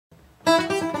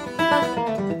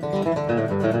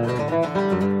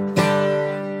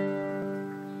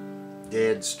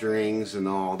red strings and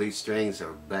all. These strings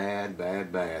are bad,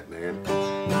 bad, bad, man.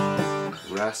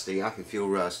 Rusty. I can feel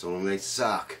rust on them. They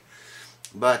suck.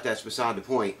 But that's beside the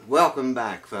point. Welcome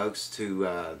back, folks,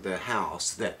 to the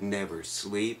house that never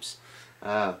sleeps.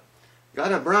 Got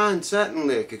a Bryan Sutton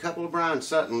lick. A couple of Bryan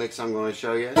Sutton licks I'm going to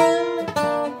show you.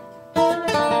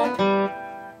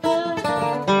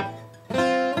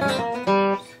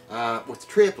 With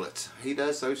triplets. He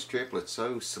does those triplets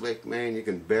so slick, man, you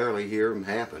can barely hear them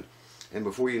happen. And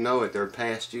before you know it, they're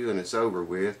past you and it's over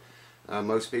with.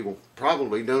 Most people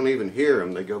probably don't even hear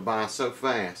them. They go by so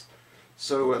fast.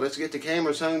 So let's get the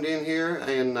cameras honed in here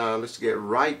and let's get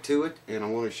right to it. And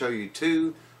I'm going to show you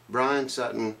two Bryan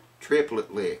Sutton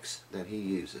triplet licks that he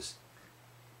uses.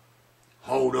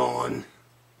 Hold on.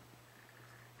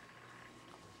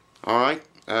 Alright,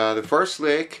 the first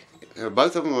lick,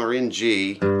 both of them are in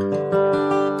G.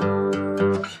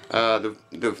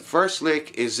 The first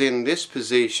lick is in this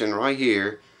position right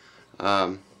here.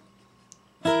 I'm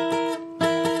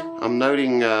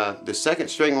noting the second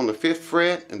string on the 5th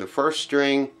fret and the first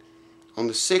string on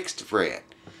the 6th fret.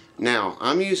 Now,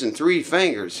 I'm using 3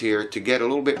 fingers here to get a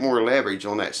little bit more leverage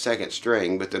on that second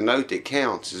string, but the note that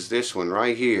counts is this one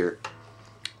right here.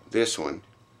 This one,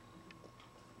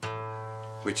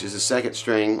 which is the second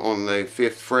string on the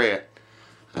 5th fret.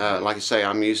 Like I say,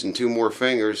 I'm using 2 more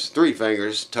fingers, 3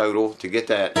 fingers total to get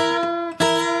that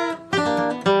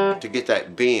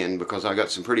bend, because I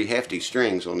got some pretty hefty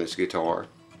strings on this guitar.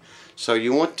 So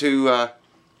you want to,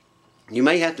 you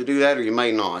may have to do that or you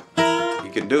may not.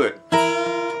 You can do it.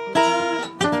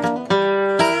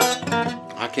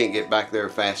 I can't get back there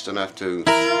fast enough to,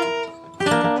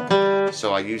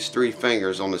 so I use 3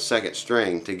 fingers on the second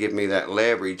string to give me that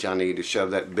leverage I need to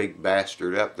shove that big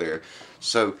bastard up there.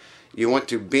 So you want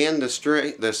to bend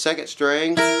the second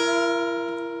string,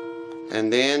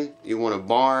 and then you want to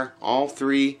bar all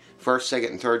 3 first,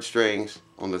 second, and third strings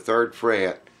on the 3rd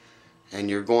fret, and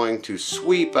you're going to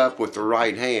sweep up with the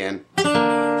right hand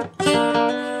and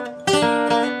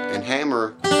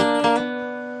hammer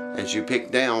as you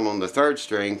pick down on the 3rd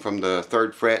string from the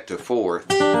 3rd fret to 4th.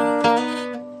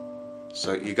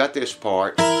 So you got this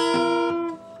part.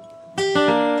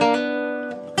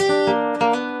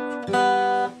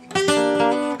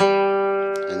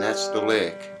 That's the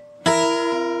lick.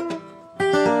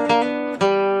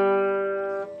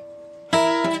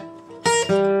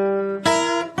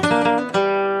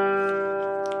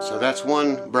 So that's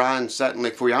one Bryan Sutton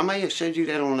lick for you. I may have showed you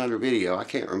that on another video. I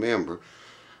can't remember.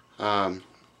 Yeah,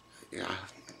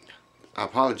 I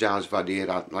apologize if I did.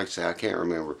 Like I say, I can't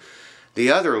remember.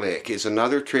 The other lick is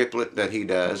another triplet that he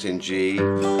does in G.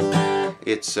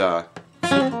 It's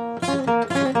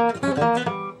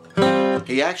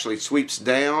he actually sweeps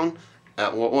down.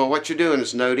 Well, what you're doing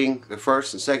is noting the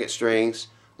 1st and 2nd strings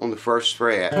on the 1st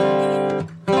fret.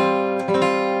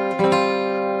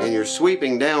 And you're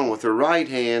sweeping down with the right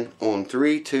hand on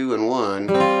 3, 2, and 1.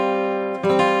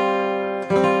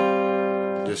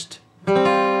 Just.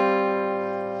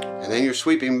 And then you're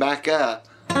sweeping back up.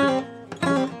 And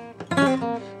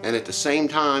at the same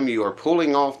time, you are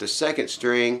pulling off the 2nd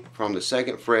string from the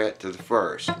 2nd fret to the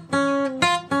 1st.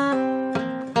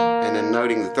 And then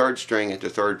noting the 3rd string at the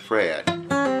 3rd fret.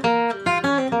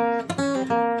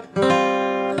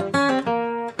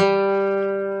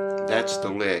 That's the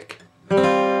lick.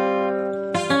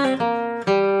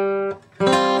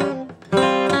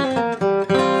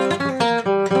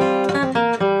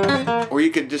 Or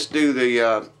you could just do the,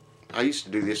 I used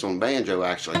to do this on banjo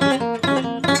actually.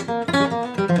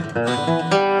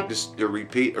 Just a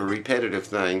repetitive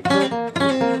thing.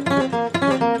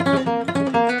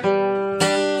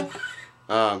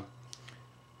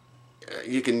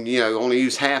 You can, only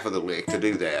use half of the lick to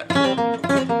do that.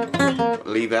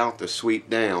 Leave out the sweep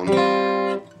down.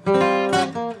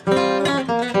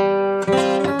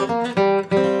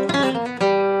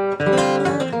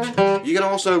 You can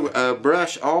also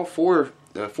brush all 4,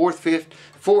 the 4th, 5th,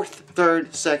 4th,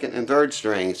 3rd, 2nd, and 3rd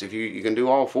strings. If you can do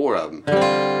all 4 of them.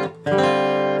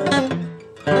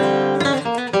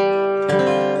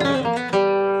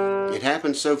 It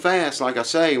happens so fast, like I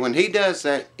say. When he does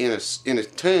that in a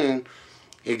tune,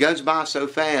 it goes by so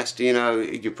fast,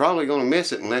 you're probably going to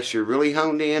miss it unless you're really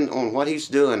honed in on what he's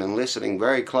doing and listening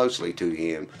very closely to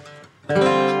him.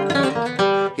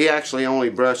 He actually only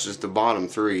brushes the bottom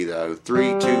 3 though.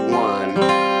 3, 2, 1.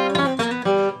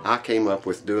 I came up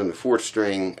with doing the 4th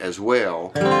string as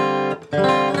well.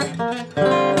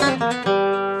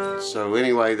 So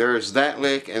anyway, there's that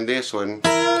lick and this one.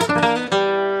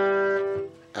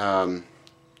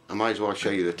 I might as well show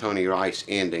you the Tony Rice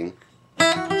ending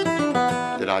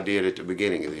that I did at the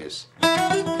beginning of this,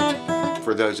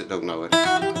 for those that don't know it.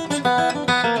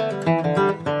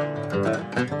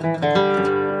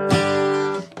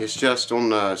 It's just on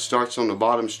the, starts on the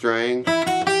bottom string,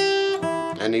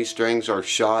 and these strings are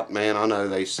shot, man, I know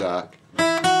they suck.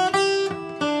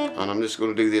 And I'm just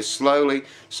going to do this slowly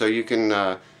so you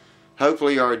can,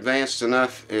 hopefully are advanced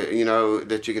enough, you know,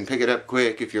 that you can pick it up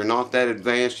quick. If you're not that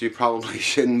advanced, you probably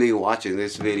shouldn't be watching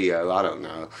this video, I don't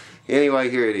know. Anyway,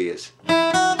 here it is.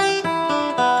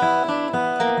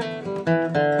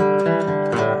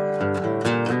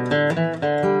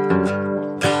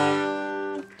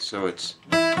 So it's,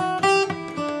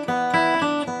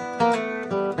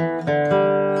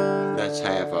 that's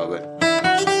half of it.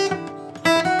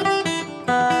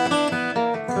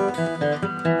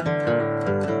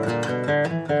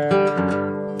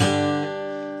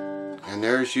 And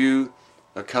there's you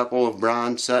a couple of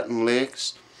Bryan Sutton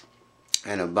licks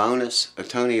and a bonus, a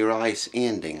Tony Rice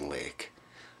ending lick.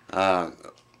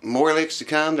 More licks to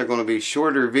come. They're going to be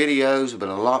shorter videos, but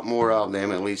a lot more of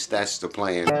them, at least that's the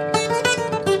plan.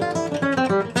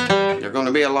 There are going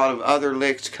to be a lot of other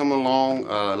licks come along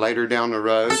later down the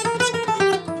road.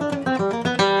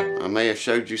 I may have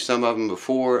showed you some of them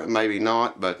before, maybe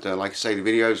not, but like I say, the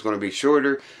video is going to be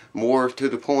shorter, more to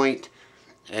the point,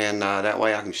 and that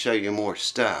way I can show you more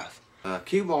stuff.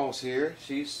 Cue Ball's here.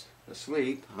 She's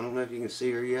asleep. I don't know if you can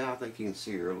see her. Yeah, I think you can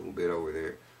see her a little bit over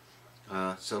there.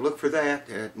 So look for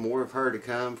that. More of her to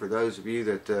come. For those of you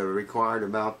that required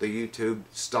about the YouTube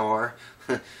star,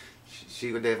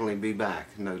 she would definitely be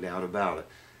back, no doubt about it.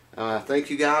 Thank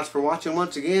you guys for watching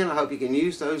once again. I hope you can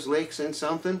use those licks in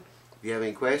something. If you have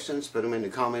any questions, put them in the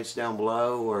comments down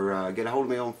below, or get a hold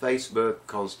of me on Facebook,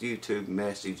 because YouTube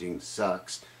messaging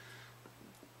sucks.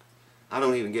 I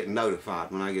don't even get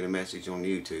notified when I get a message on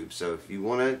YouTube. So if you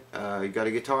want it, you got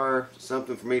a guitar,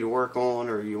 something for me to work on,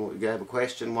 or you have a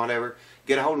question, whatever,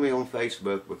 get a hold of me on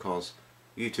Facebook, because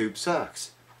YouTube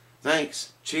sucks.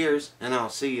 Thanks, cheers, and I'll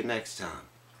see you next time.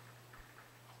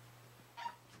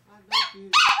 I love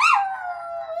you.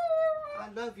 I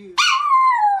love you.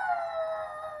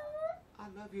 I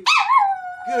love you.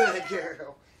 Good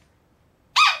girl.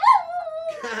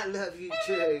 I love you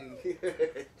too.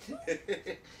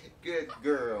 Good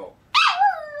girl.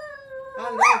 I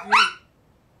love you.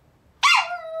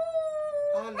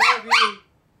 I love you.